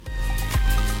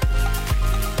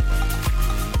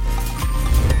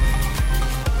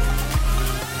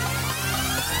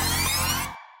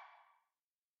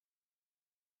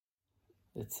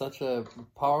it's such a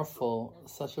powerful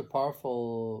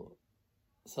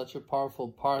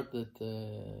part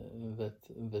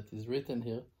that is written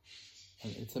here,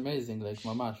 and it's amazing, like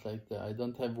mamash, like I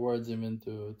don't have words even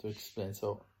to explain.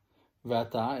 So,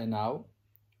 v'ata, and now,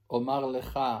 omar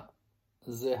lecha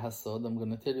ze hasod, I'm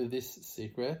going to tell you this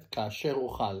secret, ka'asher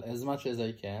uchal, as much as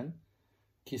I can,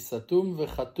 ki satum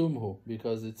v'chatum hu,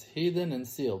 because it's hidden and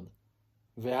sealed,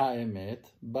 v'ha'emet,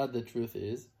 but the truth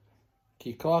is,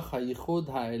 ki koach hayichud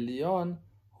ha'elyon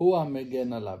hu ha'megen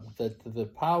alav, that the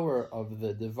power of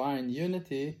the divine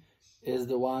unity is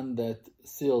the one that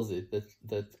seals it,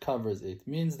 that covers it.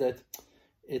 Means that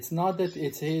it's not that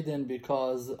it's hidden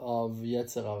because of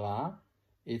Yetzer Hara,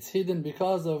 it's hidden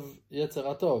because of Yetzer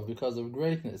Hatov, because of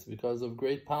greatness, because of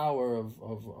great power of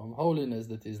holiness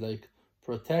that is like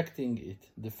protecting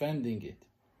it, defending it.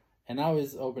 And now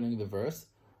he's opening the verse.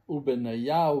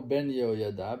 Ubenayahu ben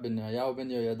Yehoyada. Benayahu ben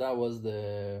Yehoyada was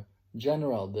the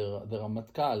general, the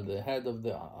Ramatkal, the head of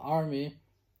the army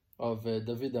of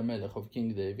David HaMelech, of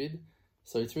King David.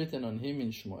 So it's written on him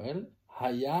in Shmuel,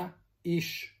 Haya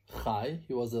ish chai,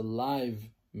 he was a live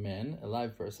man, a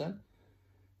live person,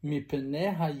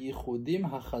 mipnei hayichudim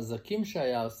hachazakim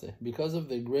shaya oseh, because of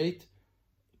the great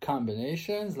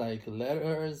combinations, like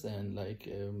letters and like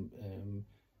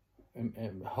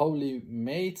holy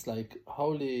mates, like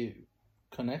holy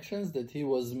connections that he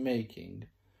was making.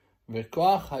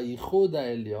 V'koach hayichud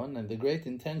ha'elyon, and the great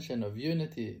intention of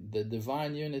unity, the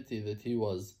divine unity that he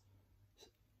was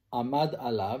Amad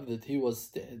alav, that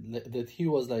he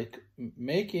was like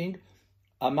making,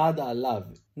 Amad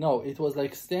alav. No, it was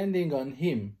like standing on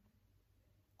him.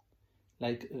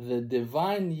 Like the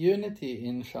divine unity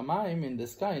in Shamayim, in the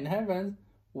sky, in heaven,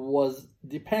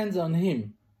 depends on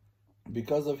him.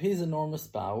 Because of his enormous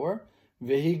power,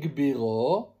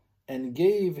 Vehigbiro, and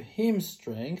gave him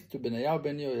strength to Benayahu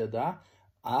ben Yehoyada,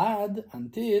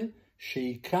 until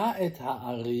Sheika et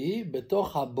ha'ari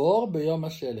betoch habor beyom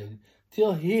hasheleg,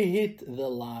 till he hit the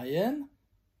lion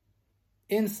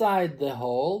inside the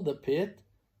hole, the pit,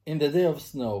 in the day of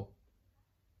snow.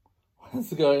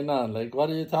 What's going on? Like, what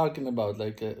are you talking about?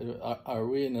 Like, are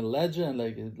we in a legend?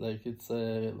 Like it's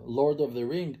a Lord of the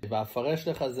Ring.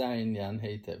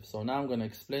 So now I'm going to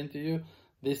explain to you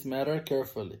this matter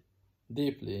carefully,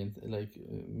 deeply, like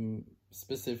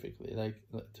specifically, like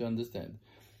to understand.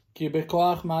 Because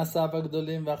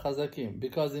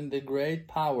in the great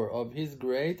power of his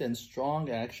great and strong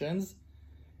actions,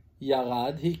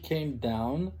 Yarad, he came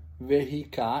down,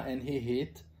 Vehika, and he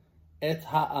hit, Et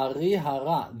ha'ari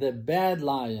hara, the bad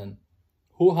lion,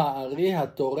 Hu ha'ari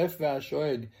ha'toref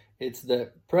ve'ashoeg, it's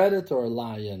the predator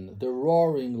lion, the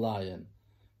roaring lion,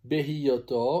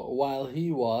 Behiyoto, while he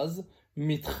was,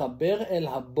 Mitchaber el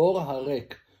habor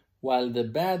harek, while the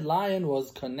bad lion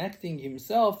was connecting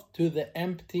himself to the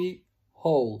empty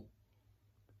hole.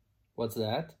 What's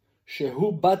that?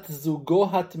 Shehu bat zugo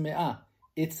hatme'ah.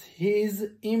 It's his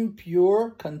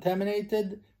impure,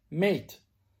 contaminated mate.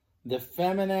 The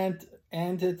feminine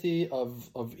entity of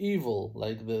evil,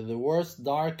 like the worst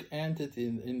dark entity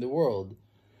in the world.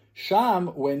 Sham,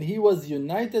 when he was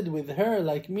united with her,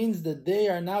 like means that they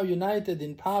are now united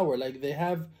in power, like they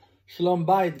have Shalom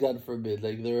Bayit, God forbid,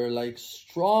 like they're like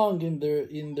strong in their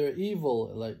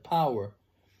evil, like power.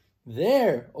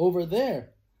 Over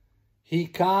there,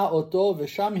 Hika oto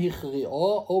v'sham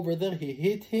hichri'o, over there he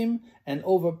hit him and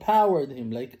overpowered him,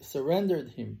 like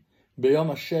surrendered him. Beyom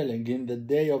hasheleg, in the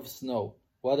day of snow.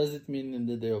 What does it mean in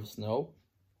the day of snow?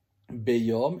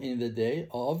 Beyom, in the day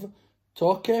of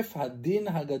Tokef hadin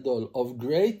hagadol, of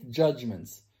great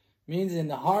judgments. Means in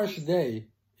a harsh day,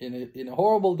 in a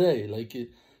horrible day, like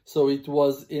it. So it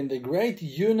was in the great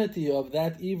unity of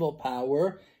that evil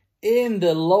power, in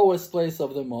the lowest place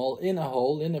of them all, in a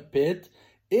hole, in a pit,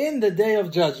 in the day of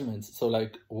judgments. So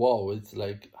like, whoa, it's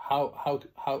like, how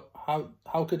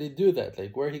could he do that?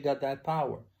 Like, where he got that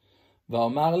power?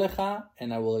 Va'omar lecha,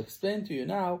 and I will explain to you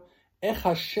now, ech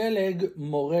hasheleg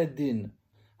more din,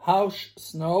 how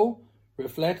snow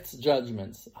reflects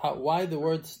judgments. Why the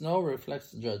word snow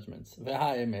reflects judgments.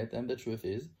 Ve'ha'emet, and the truth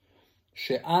is,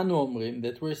 she'anu omrim,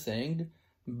 that we're saying,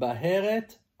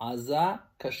 baheret aza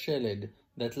kasheleg,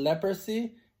 that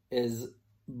leprosy is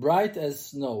bright as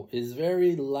snow, is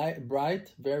very light,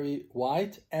 bright, very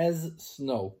white as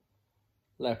snow.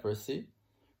 Leprosy.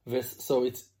 So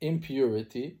it's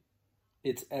impurity.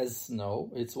 It's as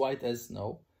snow. It's white as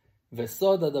snow.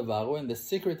 Vesod adavaru, and the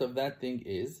secret of that thing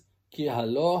is, ki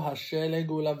halo hasheleg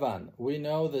hu lavan. We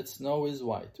know that snow is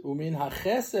white. Umin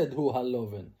hachesed hu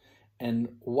haloven.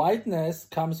 And whiteness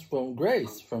comes from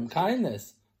grace, from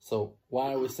kindness. So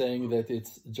why are we saying that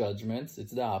it's judgments?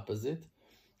 It's the opposite.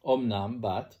 Omnam,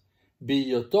 but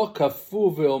Biyoto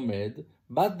kafu ve'omed,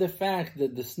 but the fact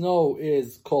that the snow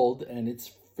is cold and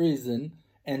it's freezing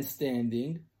and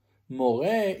standing, more,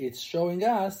 it's showing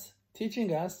us,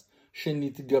 teaching us,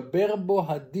 shenitgaber bo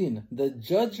hadin, the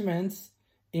judgments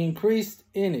increased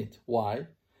in it. Why?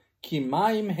 Ki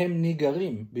mayim hem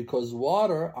nigarim, because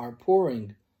water are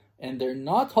pouring, and they're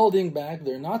not holding back,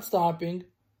 they're not stopping.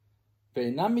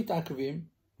 Ve'inam mitakvim,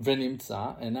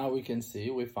 ve'nimtza, and now we can see,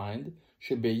 we find,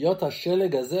 שביות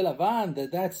השלג הזה לבן,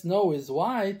 that snow is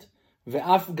white,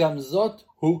 ואף גם זאת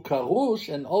הוא קרוש,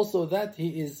 and also that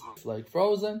he is like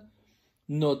frozen,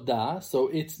 נודע, so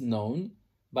it's known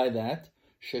by that,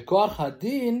 שכוח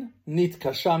הדין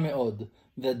נתקשה מאוד,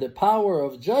 that the power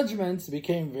of judgments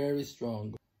became very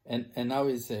strong. And now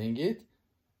he's saying it,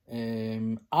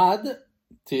 עד,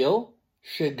 till,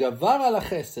 שגבר על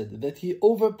החסד, that he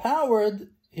overpowered,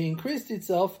 he increased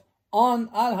itself on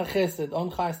al ha-chesed, on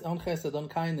chesed, on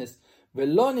kindness,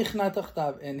 velo nichnat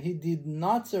tachtav, and he did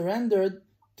not surrender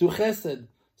to chesed.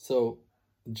 So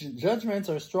judgments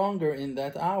are stronger in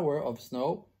that hour of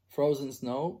snow, frozen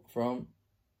snow from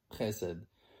chesed.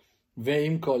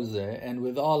 Ve'im kol zeh, and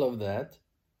with all of that,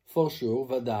 for sure,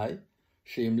 vadai,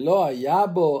 she'im lo haya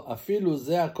bo afilu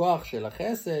zeh hakoach shel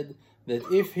ha-chesed, that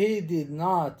if he did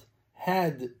not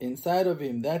had inside of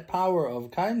him that power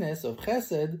of kindness, of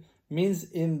chesed, means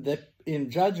in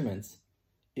judgments.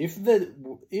 If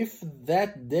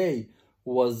that day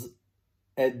was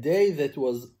a day that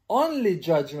was only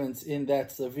judgments in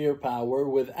that severe power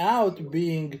without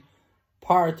being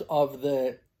part of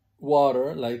the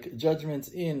water, like judgments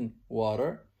in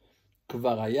water,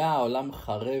 כבר היה העולם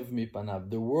חרב מפניו.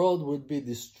 The world would be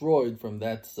destroyed from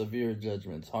that severe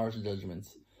judgments, harsh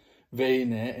judgments.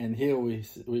 והנה, and here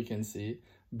we can see,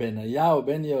 בניהו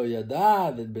בן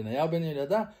יהוידע, that בניהו בן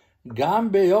יהוידע,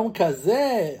 גם ביום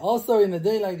כזה, also in a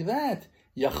day like that,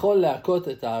 יכול להכות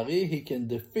את הארי, he can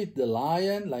defeat the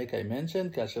lion, like I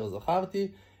mentioned, כאשר זכרתי,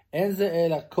 אין זה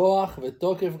אלא כוח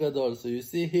ותוקף גדול. So you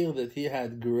see here that he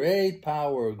had great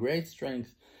power, great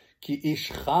strength, כי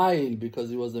איש חיל, because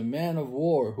he was a man of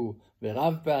war, who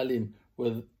ורב פעלים,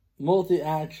 with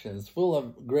multi-actions, full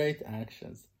of great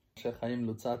actions. משה חיים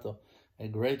לוצאטו, a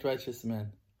great righteous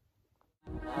man.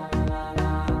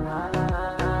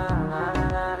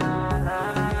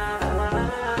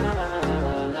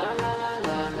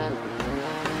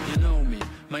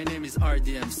 My name is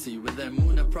RDMC with the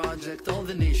Emunah Project, all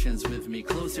the nations with me.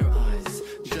 Close your eyes,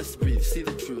 just breathe, see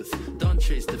the truth. Don't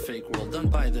chase the fake world, don't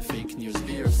buy the fake news.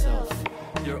 Be yourself,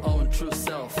 your own true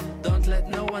self. Don't let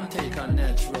no one take our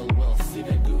natural wealth. See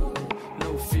the good,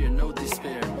 no fear, no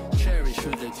despair. Cherish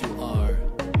who that you are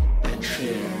and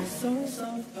share. Source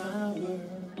of power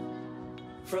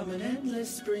from an endless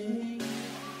spring.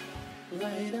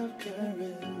 Light of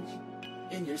courage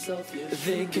in yourself, yes.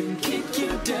 They can kick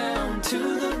you down to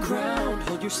the ground.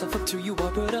 Hold yourself up till you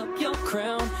are, put up your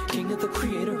crown. King of the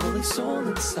creator, holy soul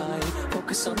inside.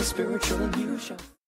 Focus on the spiritual and you shall